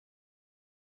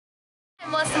I'm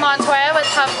Melissa Montoya with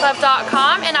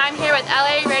PubClub.com, and I'm here with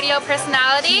LA radio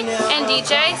personality and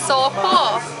DJ Soul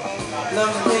Cool.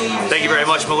 Thank you very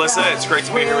much, Melissa. It's great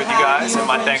to be here with you guys, and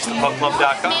my thanks to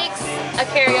PubClub.com. What makes a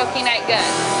karaoke night good?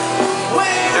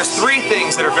 There's three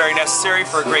things that are very necessary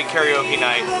for a great karaoke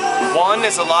night. One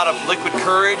is a lot of liquid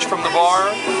courage from the bar.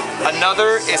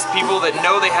 Another is people that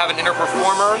know they have an inner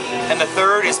performer. And the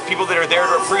third is people that are there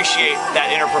to appreciate that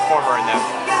inner performer in them.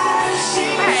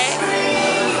 Alright.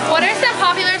 What are some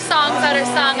popular songs that are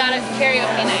sung at a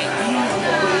karaoke night?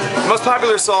 The most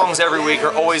popular songs every week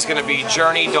are always going to be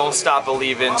Journey, Don't Stop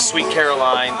Believin', Sweet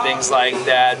Caroline, things like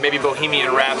that, maybe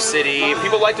Bohemian Rhapsody.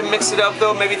 People like to mix it up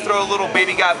though, maybe throw a little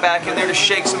Baby Got Back in there to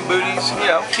shake some booties, you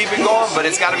know, keep it going, but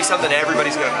it's got to be something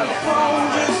everybody's going to know.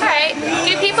 Alright,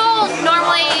 do people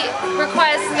normally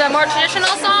request the more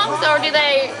traditional songs, or do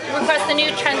they request the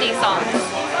new trendy songs?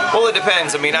 Well, it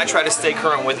depends. I mean, I try to stay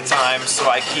current with the times, so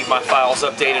I keep my files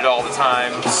updated all the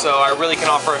time. So I really can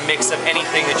offer a mix of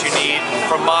anything that you need,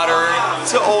 from modern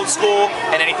to old school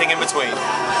and anything in between.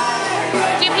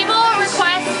 Do people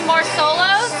request more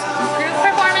solos, group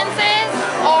performances,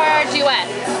 or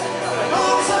duets?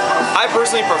 I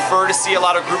personally prefer to see a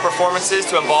lot of group performances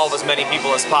to involve as many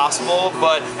people as possible,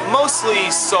 but mostly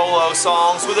solo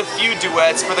songs with a few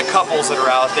duets for the couples that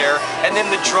are out there, and then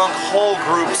the drunk whole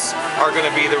groups are going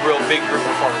to be the real big group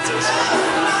performances.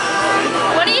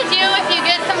 What do you do if you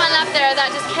get someone up there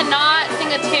that just cannot sing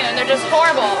a tune? They're just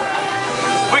horrible.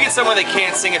 If we get someone that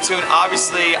can't sing a tune,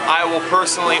 obviously I will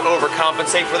personally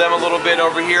overcompensate for them a little bit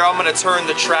over here. I'm going to turn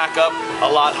the track up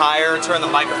a lot higher, turn the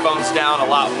microphones down a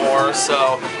lot more,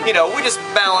 so, you know, we just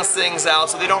balance things out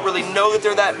so they don't really know that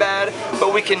they're that bad,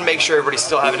 but we can make sure everybody's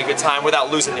still having a good time without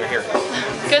losing their hearing.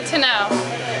 Good to know.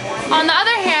 On the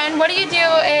other hand, what do you do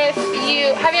if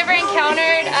have you ever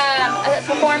encountered a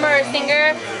performer or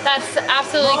singer that's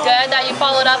absolutely good that you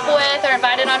followed up with or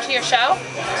invited onto your show?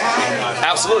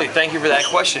 Absolutely, thank you for that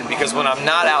question, because when I'm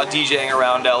not out DJing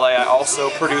around LA, I also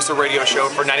produce a radio show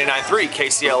for 99.3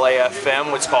 KCLA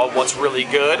FM, which is called What's Really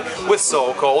Good, with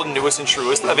Soul Cold, newest and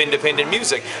truest of independent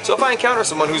music. So if I encounter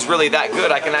someone who's really that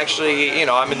good, I can actually, you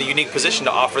know, I'm in the unique position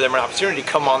to offer them an opportunity to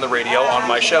come on the radio on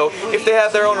my show if they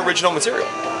have their own original material.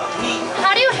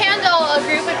 How do you handle a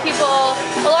group of people,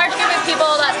 a large group of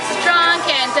people that's drunk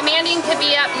and demanding to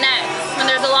be up next when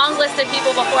there's a long list of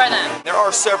people before them? There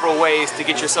are several ways to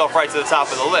get yourself right to the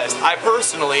top of the list. I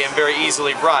personally am very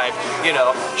easily bribed. You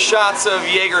know, shots of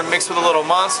Jaeger mixed with a little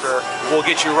Monster will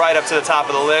get you right up to the top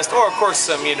of the list, or of course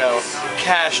some, you know,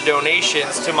 cash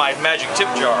donations to my magic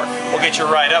tip jar will get you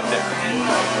right up there.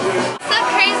 What's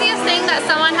the craziest thing that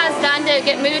someone has done to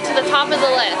get moved to the top of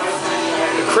the list?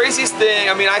 The craziest thing,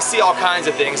 I mean, I see all kinds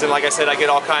of things, and like I said, I get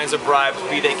all kinds of bribes,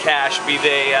 be they cash, be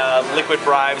they liquid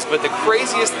bribes, but the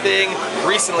craziest thing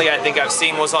recently I think I've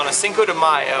seen was on a Cinco de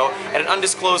Mayo at an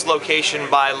undisclosed location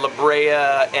by La Brea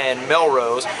and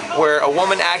Melrose, where a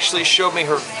woman actually showed me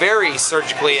her very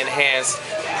surgically enhanced,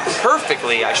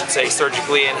 perfectly, I should say,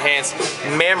 surgically enhanced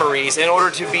memories in order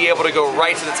to be able to go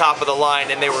right to the top of the line,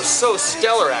 and they were so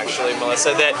stellar actually,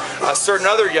 Melissa, that a certain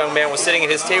other young man was sitting at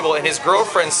his table and his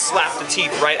girlfriend slapped the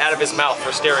teeth right out of his mouth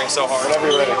for staring so hard.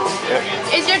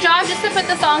 Yeah. Is your job just to put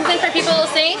the songs in for people to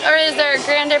sing, or is there a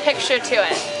grander picture to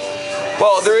it?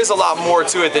 Well, there is a lot more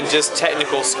to it than just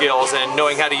technical skills and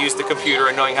knowing how to use the computer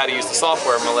and knowing how to use the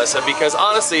software, Melissa, because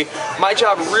honestly, my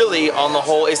job really, on the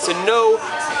whole, is to know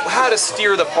how to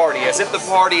steer the party, as if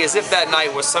that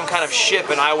night was some kind of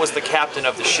ship and I was the captain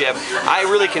of the ship. I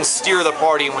really can steer the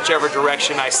party in whichever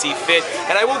direction I see fit,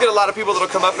 and I will get a lot of people that'll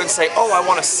come up and say, oh, I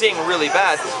want to sing really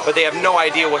bad, but they have no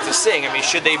idea what to sing. I mean,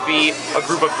 should they be a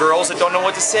group of girls that don't know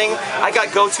what to sing? I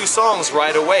got go-to songs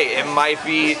right away. It might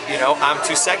be, you know, I'm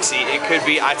Too Sexy. It could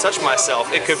be I Touch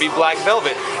Myself. It could be Black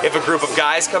Velvet. If a group of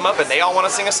guys come up and they all want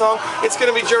to sing a song, it's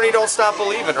going to be Journey, Don't Stop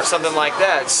Believin' or something like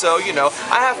that. So, you know,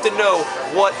 I have to know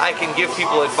what I can give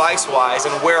people advice-wise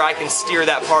and where I can steer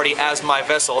that party as my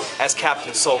vessel, as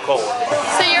Captain Soul Cold.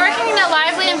 So you're working in a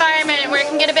lively environment where it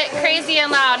can get a bit crazy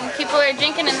and loud and people are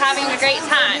drinking and having a great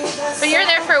time. But you're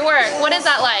there for work. What is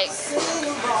that like?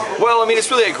 Well, I mean, it's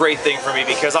really a great thing for me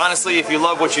because honestly, if you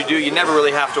love what you do, you never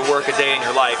really have to work a day in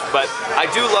your life. But I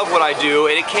do love what I do,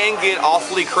 and it can get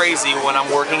awfully crazy when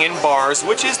I'm working in bars,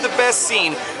 which is the best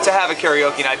scene to have a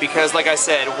karaoke night because, like I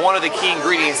said, one of the key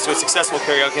ingredients to a successful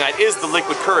karaoke night is the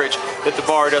liquid courage that the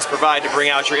bar does provide to bring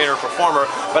out your inner performer.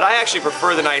 But I actually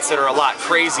prefer the nights that are a lot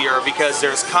crazier because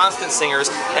there's constant singers,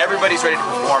 everybody's ready to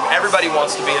perform, everybody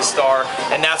wants to be a star,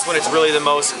 and that's when it's really the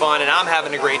most fun, and I'm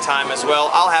having a great time as well.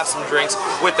 I'll have some drinks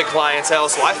with the clientele,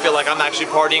 so I feel like I'm actually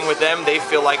partying with them. They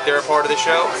feel like they're a part of the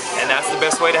show, and that's the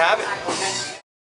best way to have it.